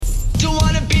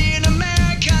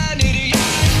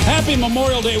Happy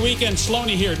Memorial Day weekend.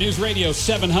 Sloaney here, News Radio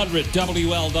 700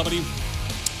 WLW.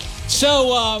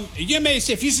 So, you may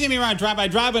see, if you see me around,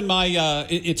 driving my,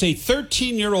 it's a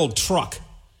 13-year-old truck.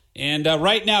 And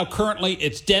right now, currently,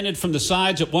 it's dented from the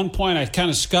sides. At one point, I kind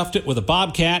of scuffed it with a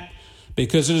Bobcat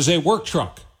because it is a work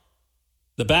truck.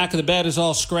 The back of the bed is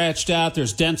all scratched out.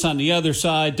 There's dents on the other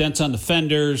side, dents on the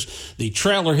fenders. The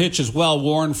trailer hitch is well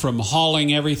worn from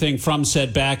hauling everything from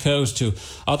said backhoes to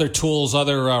other tools,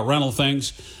 other rental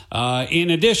things.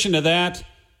 In addition to that,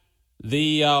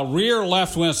 the rear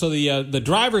left window, so the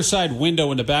driver's side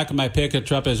window in the back of my pickup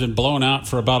truck has been blown out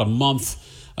for about a month.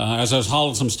 As I was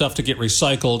hauling some stuff to get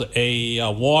recycled,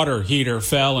 a water heater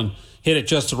fell and hit it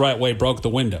just the right way, broke the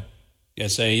window.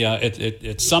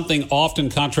 It's something often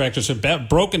contractors have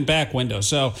broken back windows.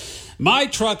 So my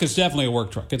truck is definitely a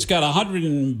work truck. It's got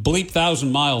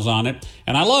 100,000 miles on it,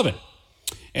 and I love it.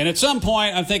 And at some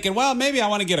point, I'm thinking, well, maybe I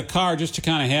want to get a car just to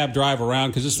kind of drive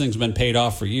around because this thing's been paid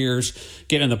off for years,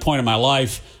 getting to the point of my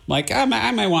life. I'm like, I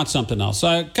might want something else. So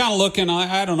I kind of looking,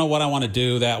 I don't know what I want to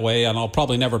do that way, and I'll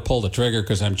probably never pull the trigger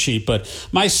because I'm cheap. But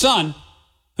my son,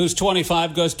 who's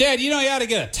 25, goes, Dad, you ought to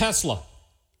get a Tesla. I'm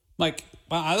like,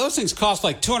 wow, those things cost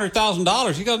like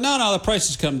 $200,000. He goes, no, the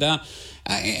prices come down.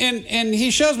 And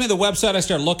he shows me the website. I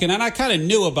started looking, and I kind of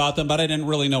knew about them, but I didn't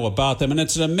really know about them. And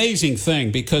it's an amazing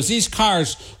thing because these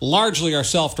cars largely are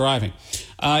self-driving.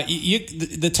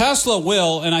 The Tesla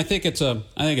will, and I think it's an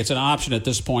option at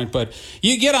this point. But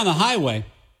you get on the highway,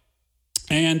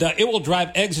 and it will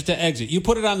drive exit to exit. You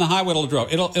put it on the highway,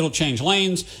 it'll change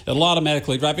lanes. It'll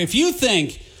automatically drive. If you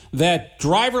think that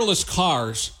driverless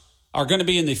cars are going to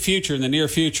be in the near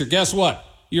future, guess what?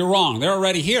 You're wrong. They're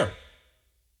already here.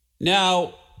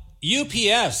 Now,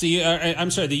 UPS, the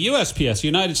USPS,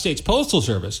 United States Postal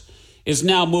Service, is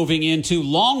now moving into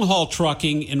long-haul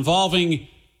trucking involving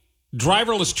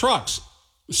driverless trucks.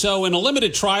 So in a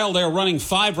limited trial, they're running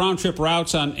 5 round-trip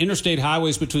routes on interstate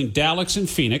highways between Dallas and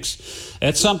Phoenix.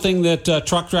 That's something that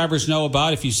truck drivers know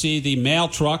about. If you see the mail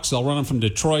trucks, they'll run them from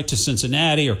Detroit to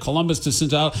Cincinnati or Columbus to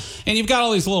Cincinnati. And you've got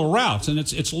all these little routes, and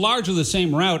it's largely the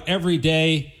same route every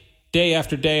day, day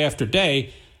after day after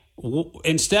day.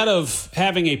 Instead of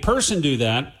having a person do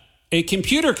that, a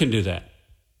computer can do that.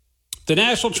 The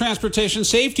National Transportation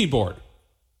Safety Board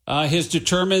has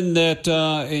determined that,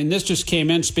 and this just came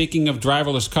in, speaking of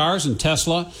driverless cars and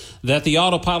Tesla, that the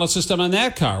autopilot system on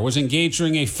that car was engaged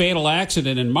during a fatal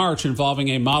accident in March involving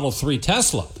a Model 3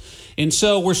 Tesla. And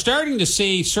so we're starting to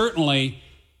see, certainly,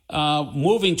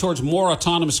 moving towards more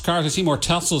autonomous cars. I see more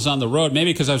Teslas on the road,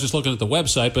 maybe because I was just looking at the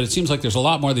website, but it seems like there's a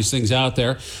lot more of these things out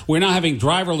there. We're now having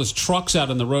driverless trucks out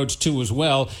on the roads, too, as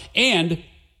well. And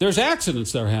there's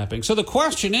accidents that are happening. So the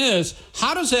question is,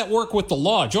 how does that work with the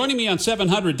law? Joining me on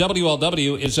 700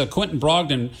 WLW is Quentin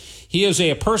Brogdon. He is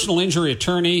a personal injury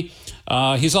attorney.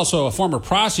 He's also a former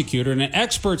prosecutor and an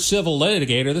expert civil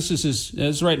litigator. This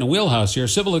is right in the wheelhouse here.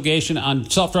 Civil litigation on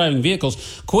self-driving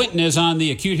vehicles. Quentin is on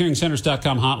the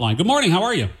AcuteHearingCenters.com hotline. Good morning. How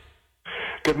are you?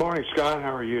 Good morning, Scott.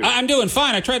 How are you? I'm doing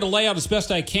fine. I tried to lay out as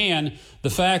best I can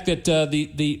the fact that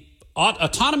the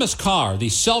autonomous car, the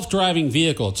self-driving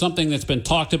vehicle, it's something that's been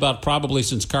talked about probably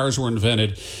since cars were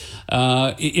invented,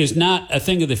 is not a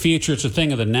thing of the future. It's a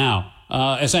thing of the now.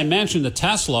 As I mentioned, the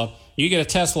Tesla, you get a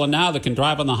Tesla now that can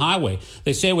drive on the highway.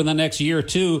 They say within the next year or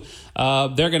two,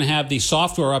 they're going to have these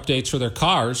software updates for their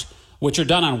cars, which are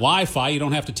done on Wi-Fi. You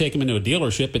don't have to take them into a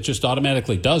dealership. It just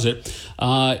automatically does it.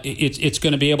 It's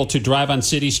going to be able to drive on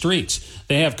city streets.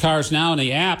 They have cars now in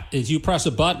the app. As you press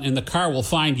a button, and the car will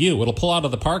find you. It'll pull out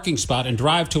of the parking spot and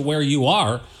drive to where you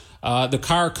are. The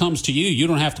car comes to you. You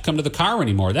don't have to come to the car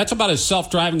anymore. That's about as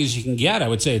self-driving as you can get, I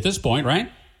would say, at this point,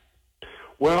 right?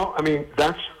 Well, I mean,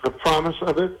 that's the promise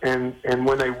of it. And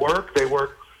when they work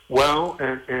well,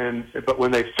 but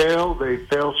when they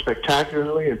fail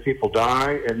spectacularly, and people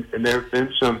die. And there have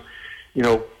been some,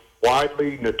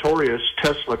 widely notorious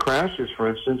Tesla crashes, for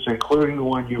instance, including the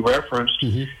one you referenced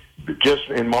just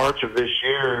in March of this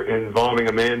year involving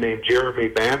a man named Jeremy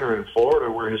Banner in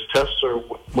Florida, where his Tesla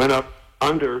went up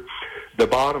under the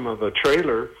bottom of a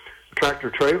tractor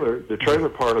trailer, the trailer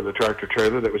part of the tractor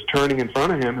trailer that was turning in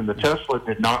front of him, and the Tesla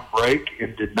did not brake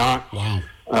and did not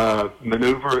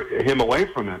maneuver him away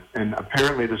from it. And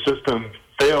apparently the system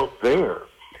failed there.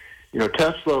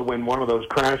 Tesla, when one of those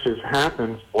crashes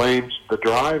happens, blames the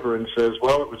driver and says,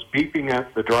 well, it was beeping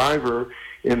at the driver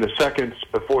in the seconds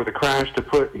before the crash to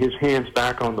put his hands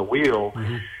back on the wheel.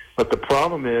 But the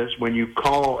problem is when you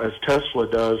call, as Tesla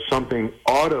does, something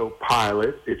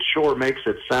autopilot, it sure makes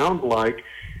it sound like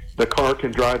the car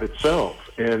can drive itself.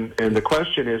 And the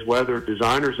question is whether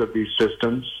designers of these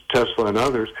systems, Tesla and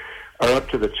others, are up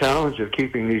to the challenge of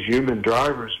keeping these human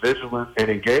drivers vigilant and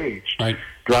engaged. Right.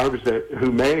 Drivers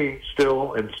who may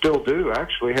still do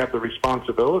actually have the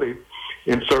responsibility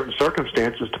in certain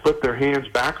circumstances to put their hands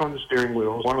back on the steering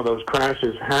wheel. One of those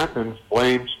crashes happens,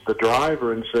 blames the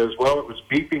driver and says, well, it was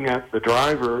beeping at the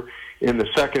driver in the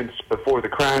seconds before the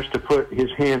crash to put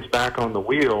his hands back on the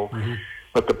wheel. Mm-hmm.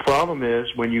 But the problem is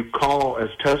when you call, as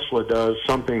Tesla does,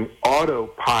 something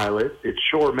autopilot, it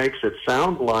sure makes it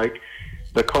sound like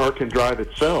the car can drive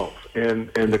itself. And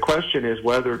the question is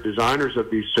whether designers of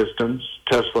these systems,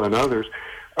 Tesla and others,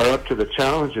 are up to the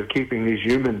challenge of keeping these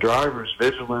human drivers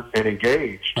vigilant and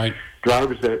engaged. Right.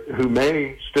 Drivers who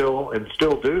may still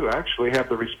do actually have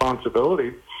the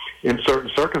responsibility in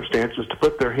certain circumstances to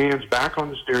put their hands back on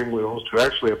the steering wheels, to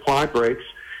actually apply brakes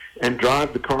and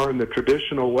drive the car in the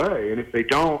traditional way. And if they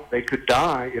don't, they could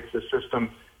die if the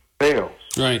system fails.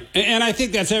 Right. And I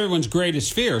think that's everyone's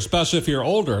greatest fear, especially if you're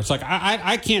older. It's like,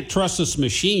 I can't trust this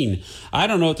machine. I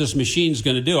don't know what this machine's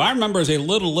going to do. I remember as a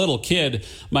little kid,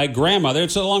 my grandmother,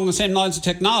 it's along the same lines of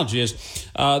technology, is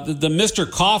the Mr.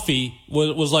 Coffee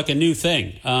was like a new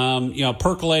thing.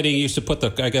 Percolating, you used to put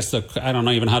I don't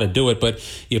know even how to do it, but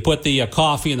you put the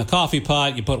coffee in the coffee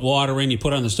pot, you put water in, you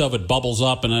put it on the stove, it bubbles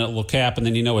up in a little cap, and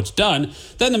then you know it's done.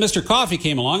 Then the Mr. Coffee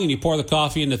came along, and you pour the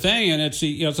coffee in the thing, and it's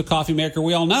a coffee maker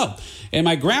we all know. And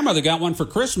my grandmother got one for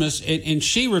Christmas, and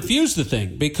she refused the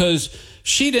thing because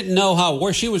she didn't know how it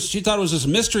worked. She thought it was this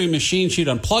mystery machine. She'd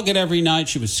unplug it every night.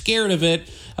 She was scared of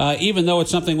it, even though it's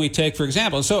something we take for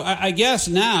example. So I guess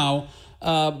now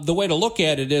the way to look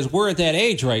at it is we're at that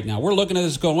age right now. We're looking at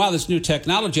this going, wow, this new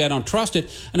technology, I don't trust it.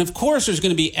 And of course, there's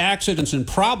going to be accidents and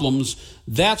problems.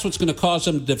 That's what's going to cause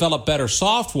them to develop better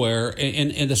software,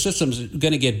 and the system's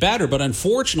going to get better. But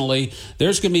unfortunately,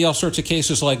 there's going to be all sorts of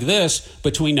cases like this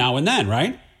between now and then,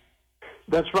 right?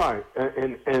 That's right.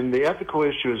 And the ethical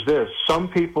issue is this. Some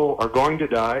people are going to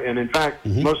die, and in fact,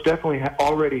 most definitely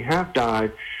already have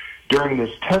died during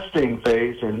this testing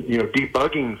phase and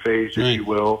debugging phase, if you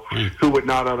will, who would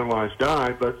not otherwise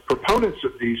die. But proponents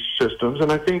of these systems, and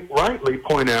I think rightly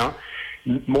point out,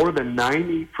 more than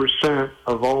 90%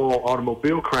 of all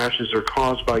automobile crashes are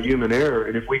caused by human error.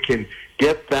 And if we can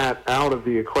get that out of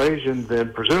the equation,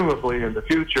 then presumably in the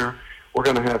future, we're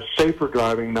going to have safer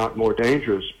driving, not more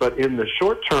dangerous. But in the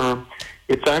short term,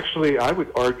 it's actually, I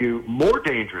would argue, more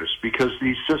dangerous because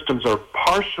these systems are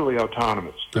partially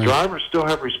autonomous. The drivers still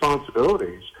have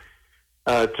responsibilities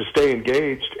to stay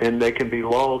engaged, and they can be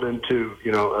lulled into,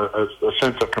 a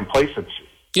sense of complacency.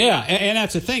 Yeah, and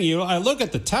that's the thing. I look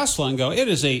at the Tesla and go,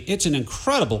 it's an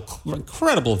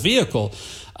incredible vehicle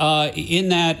in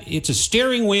that it's a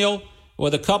steering wheel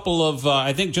with a couple of,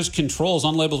 I think, just controls,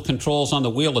 unlabeled controls on the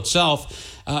wheel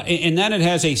itself. And then it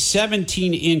has a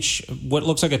 17-inch, what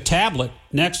looks like a tablet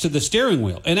next to the steering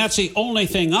wheel. And that's the only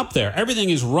thing up there.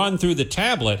 Everything is run through the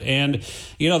tablet. And,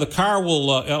 the car will,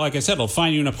 like I said, it'll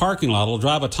find you in a parking lot. It'll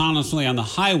drive autonomously on the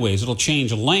highways. It'll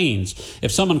change lanes.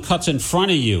 If someone cuts in front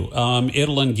of you,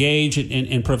 it'll engage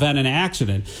and prevent an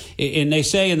accident. And they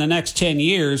say in the next 10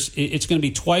 years, it's going to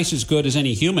be twice as good as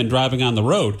any human driving on the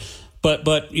road. But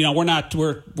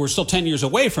we're still 10 years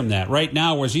away from that. Right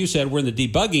now, as you said, we're in the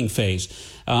debugging phase.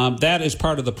 That is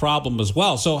part of the problem as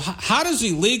well. So how does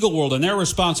the legal world and their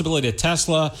responsibility to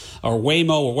Tesla or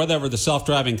Waymo or whatever the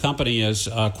self-driving company is,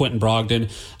 Quentin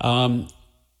Brogdon,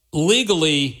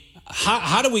 legally,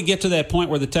 how do we get to that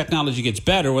point where the technology gets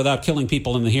better without killing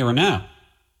people in the here and now?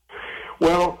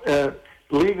 Well,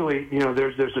 legally,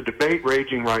 there's a debate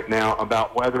raging right now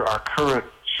about whether our current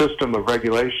system of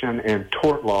regulation and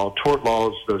tort law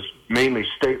is the mainly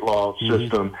state law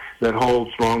system that holds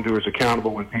wrongdoers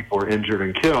accountable when people are injured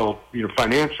and killed,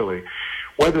 financially,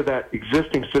 whether that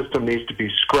existing system needs to be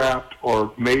scrapped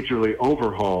or majorly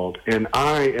overhauled. And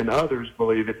I and others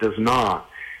believe it does not.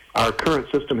 Our current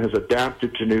system has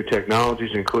adapted to new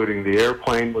technologies, including the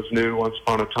airplane was new once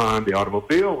upon a time, the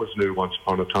automobile was new once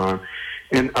upon a time,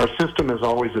 and our system has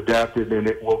always adapted, and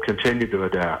it will continue to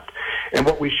adapt. And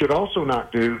what we should also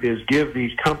not do is give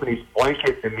these companies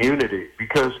blanket immunity,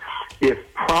 because if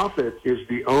profit is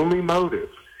the only motive,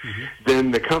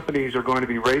 then the companies are going to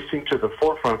be racing to the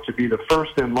forefront to be the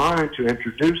first in line to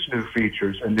introduce new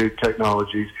features and new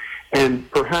technologies, and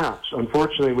perhaps,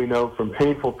 unfortunately we know from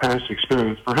painful past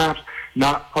experience, perhaps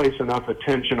not place enough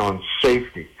attention on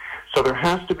safety. So there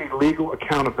has to be legal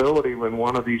accountability when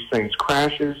one of these things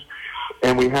crashes,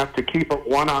 and we have to keep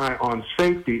one eye on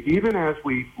safety even as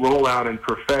we roll out and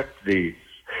perfect these.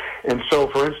 And so,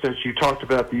 for instance, you talked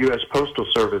about the U.S. Postal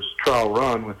Service trial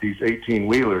run with these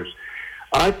 18-wheelers.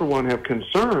 I, for one, have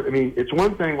concern. I mean, it's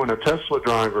one thing when a Tesla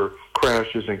driver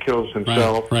crashes and kills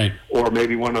himself, or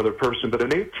maybe one other person. But an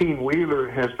 18-wheeler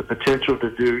has the potential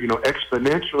to do,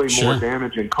 exponentially more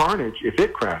damage and carnage if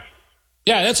it crashes.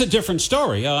 Yeah, that's a different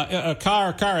story. A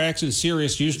car accident is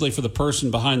serious usually for the person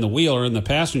behind the wheel or in the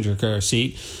passenger car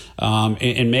seat,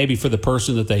 and maybe for the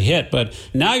person that they hit. But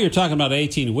now you're talking about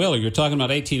 18-wheeler. You're talking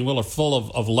about 18-wheeler full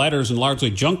of letters and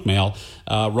largely junk mail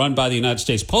run by the United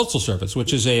States Postal Service,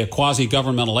 which is a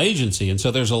quasi-governmental agency. And so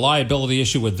there's a liability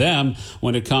issue with them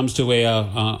when it comes to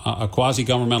a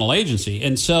quasi-governmental agency.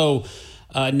 And so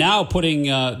now putting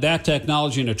that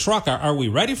technology in a truck, are we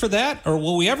ready for that, or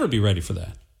will we ever be ready for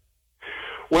that?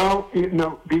 Well,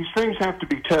 these things have to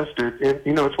be tested. And,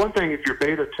 it's one thing if you're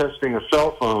beta testing a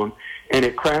cell phone and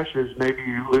it crashes, maybe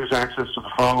you lose access to the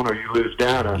phone or you lose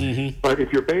data. Mm-hmm. But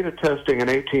if you're beta testing an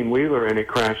 18-wheeler and it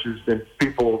crashes, then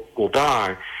people will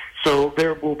die. So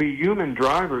there will be human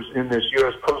drivers in this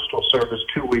U.S. Postal Service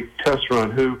 2-week test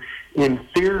run who, in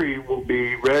theory, will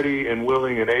be ready and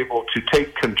willing and able to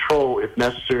take control, if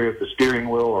necessary, of the steering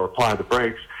wheel or apply the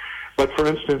brakes. But, for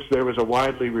instance, there was a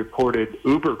widely reported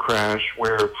Uber crash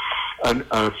where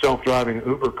a self-driving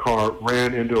Uber car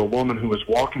ran into a woman who was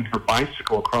walking her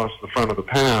bicycle across the front of the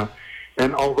path.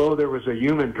 And although there was a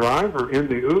human driver in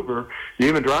the Uber, the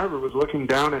human driver was looking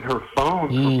down at her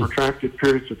phone for protracted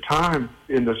periods of time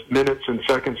in the minutes and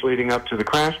seconds leading up to the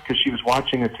crash because she was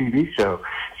watching a TV show.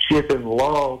 She had been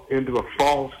lulled into a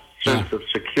false sense of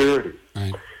security.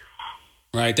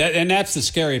 Right, and that's the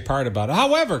scary part about it.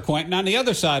 However, Quentin, on the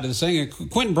other side of this thing,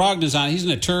 Quentin Brogdon is on. He's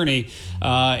an attorney,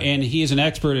 and he is an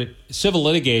expert at civil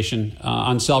litigation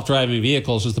on self-driving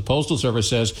vehicles. As the Postal Service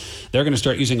says, they're going to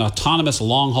start using autonomous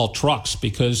long-haul trucks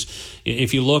because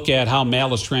if you look at how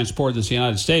mail is transported in the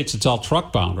United States, it's all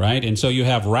truck-bound, right? And so you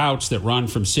have routes that run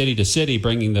from city to city,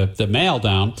 bringing the mail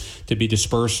down to be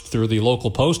dispersed through the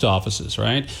local post offices,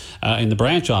 right, in the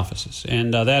branch offices.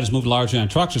 And that has moved largely on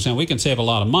trucks. They're saying we can save a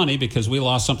lot of money because we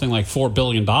lost something like $4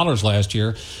 billion last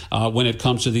year when it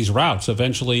comes to these routes,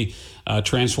 eventually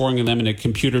transforming them into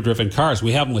computer-driven cars.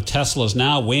 We have them with Teslas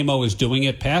now. Waymo is doing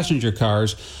it. Passenger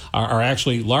cars are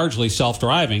actually largely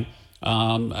self-driving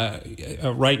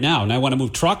right now. And I want to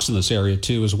move trucks in this area,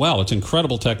 too, as well. It's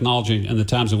incredible technology in the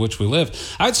times in which we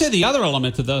live. I would say the other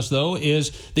element to this, though,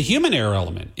 is the human error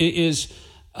element. We're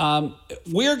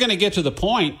going to get to the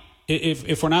point,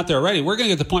 if we're not there already, we're going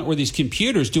to get to the point where these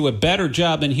computers do a better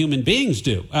job than human beings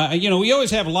do. We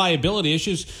always have liability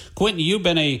issues. Quentin, you've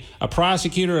been a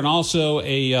prosecutor and also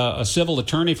a civil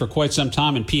attorney for quite some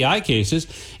time in PI cases,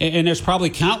 and there's probably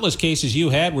countless cases you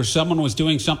had where someone was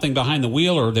doing something behind the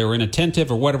wheel or they were inattentive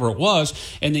or whatever it was,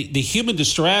 and the human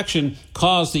distraction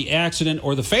caused the accident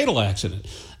or the fatal accident.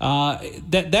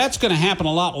 That's going to happen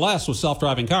a lot less with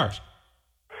self-driving cars.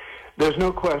 There's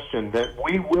no question that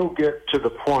we will get to the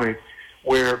point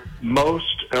where most,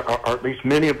 or at least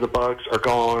many of the bugs are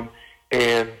gone,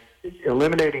 and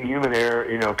eliminating human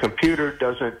error, computer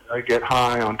doesn't get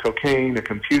high on cocaine, a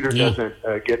computer doesn't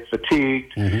get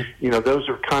fatigued. Mm-hmm. Those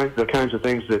are the kinds of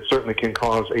things that certainly can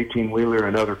cause 18-wheeler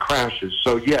and other crashes.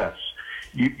 So, yes,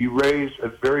 you raise a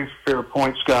very fair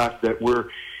point, Scott, that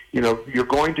you're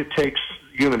going to take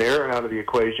human error out of the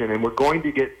equation, and we're going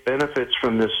to get benefits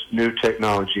from this new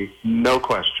technology, no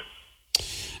question.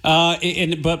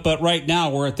 But right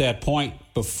now we're at that point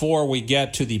before we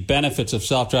get to the benefits of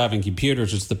self-driving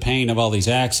computers. It's the pain of all these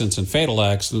accidents and fatal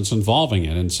accidents involving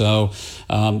it, and so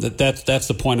that's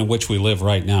the point in which we live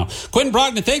right now. Quentin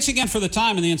Brogdon, thanks again for the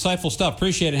time and the insightful stuff.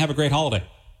 Appreciate it. Have a great holiday.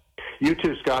 You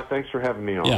too, Scott. Thanks for having me on. Yeah.